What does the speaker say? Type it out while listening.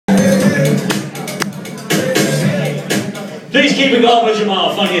Please keep it going with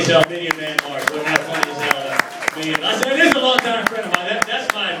Jamal. Funny as hell. Million Man Mark. Wasn't that funny as hell? I said, this is a long-time friend of mine. That's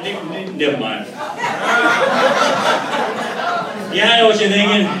my nickname. Never mind. Yeah, I know what you're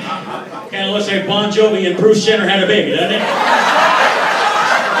thinking. Kind of looks like Bon Jovi and Bruce Jenner had a baby, doesn't it?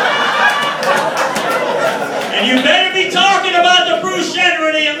 And you better be talking about the Bruce Jenner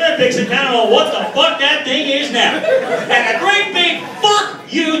in the Olympics and kind of know what the fuck that thing is now. And a great big fuck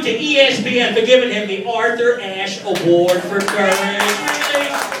you to ESPN for giving him the Arthur Ashe Award for courage. Really?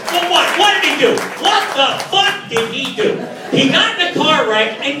 Well, what? What did he do? What the fuck did he do? He got in a car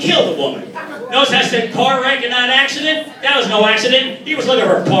wreck and killed a woman. Notice I said car wreck and not accident? That was no accident. He was looking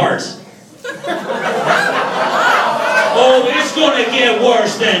for parts. Oh, it's gonna get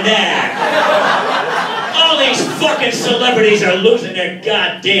worse than that. All these fucking celebrities are losing their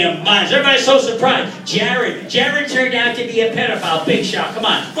goddamn minds. Everybody's so surprised. Jared turned out to be a pedophile. Big shock. Come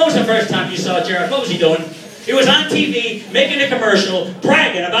on. When was the first time you saw Jared? What was he doing? He was on TV making a commercial,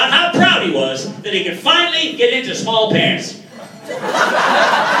 bragging about how proud he was that he could finally get into small pants. And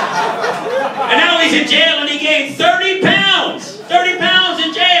now he's in jail and he gained 30 pounds. 30 pounds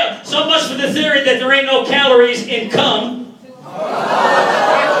in jail. So much for the theory that there ain't no calories in cum.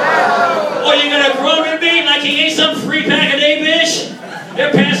 Or you're gonna grow to be like he ain't some free pack a day bitch?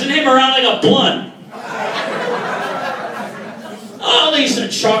 They're passing him around like a blunt. Oh, he's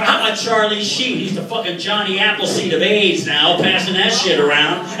how about Charlie Sheen? He's the fucking Johnny Appleseed of AIDS now, passing that shit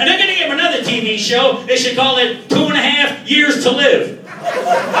around. And they're gonna give him another TV show. They should call it 2.5 Years to Live.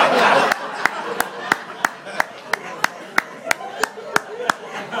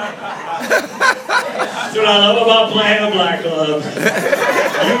 That's what I love about playing the Black Club.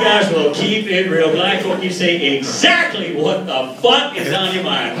 You guys will keep it real. Black folk, you say exactly what the fuck is on your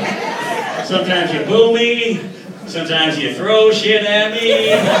mind. Sometimes you boo me. Sometimes you throw shit at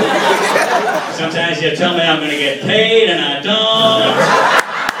me. Sometimes you tell me I'm going to get paid and I don't.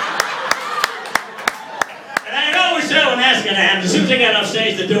 And I always tell when that's going to happen. As soon as I get off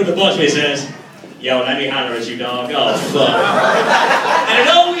stage, the dude that boss me says, yo, let me holler at you, dog. Oh, fuck. And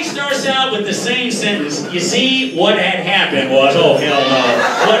it always starts out with the same sentence. You see, what had happened was, oh, hell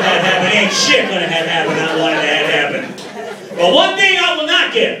no. What had happened ain't shit gonna have happened, not what had happened. But one thing I will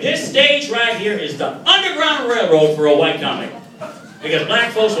not give, this stage right here is the Underground Railroad for a white comic. Because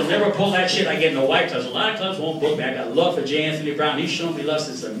black folks will never pull that shit I get in the white clubs. A lot of clubs won't book me. I got love for J. Anthony Brown. He's shown me love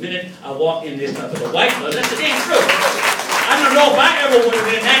since the minute I walked in this club. But the white clubs, that's the damn truth. I don't know if I ever would have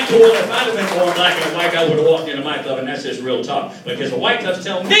been that cool. If I'd have been born black and white, I would have walked into my club, and that's just real talk. Because the white clubs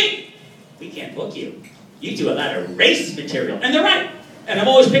tell me, we can't book you. You do a lot of race material. And they're right. And I'm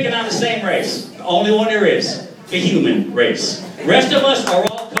always picking on the same race. The only one there is. The human race. The rest of us are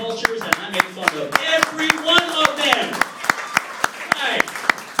all cultures, and I make fun of every one of them. Right.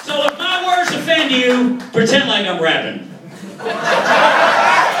 So if my words offend you, pretend like I'm rapping.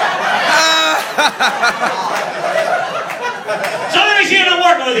 So let me see what I'm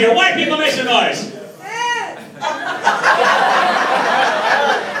working with here. White people, make some noise.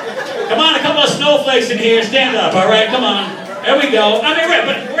 Come on, a couple of snowflakes in here. Stand up, all right? Come on. There we go. I mean,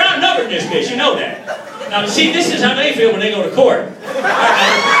 but we're outnumbered in this bitch. You know that. Now, see, this is how they feel when they go to court. All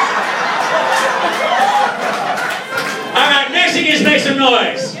right, Mexicans, make some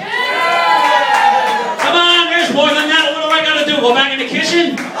noise. Come on, there's more than that. What do I got to do? Go back in the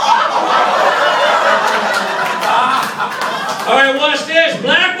kitchen? All right, watch this.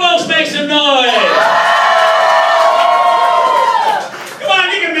 Black folks, make some noise. Come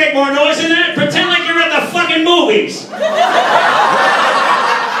on, you can make more noise than that. Pretend like you're at the fucking movies.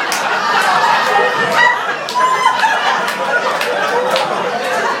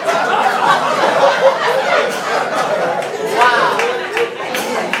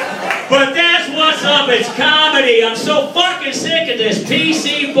 But that's what's up. It's comedy. I'm so fucking sick of this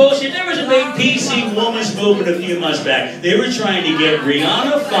PC bullshit. There was a big PC women's movement a few months back. They were trying to get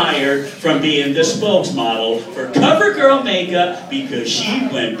Rihanna fired from being the spokesmodel for CoverGirl makeup because she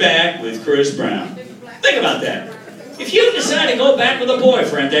went back with Chris Brown. Think about that. If you decide to go back with a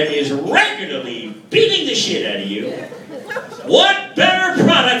boyfriend that is regularly beating the shit out of you, what better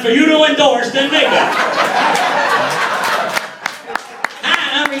product for you to endorse than makeup?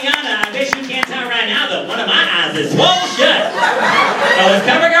 I'm Rihanna. I bet you can't tell right now that one of my eyes is swole shut. So with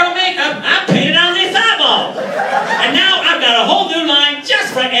CoverGirl makeup, I painted on this eyeball. And now I've got a whole new line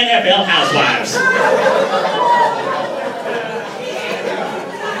just for NFL housewives.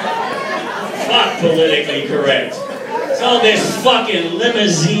 Fuck politically correct. So this fucking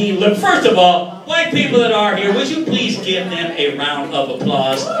limousine look. First of all, white people that are here, would you please give them a round of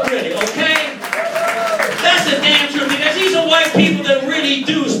applause? Really, okay? That's the damn truth, because these are white people that really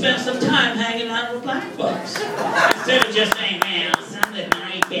do spend some time hanging out with black folks. Instead of just saying, well, some of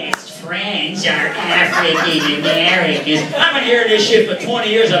my best friends are African Americans. I've been hearing this shit for 20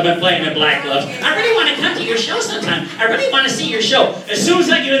 years. I've been playing the Black Gloves. I really want to come to your show sometime. I really want to see your show. As soon as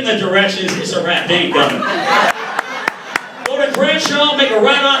I get in the directions, it's a wrap. They ain't coming. Go to Crenshaw, make a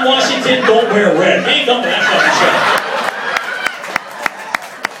right on Washington, don't wear red. They ain't coming to that fucking show.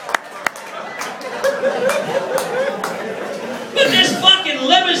 But this fucking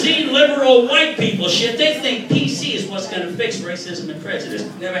limousine liberal white people shit, they think PC is what's going to fix racism and prejudice.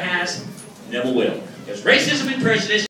 Never has, never will. Because racism and prejudice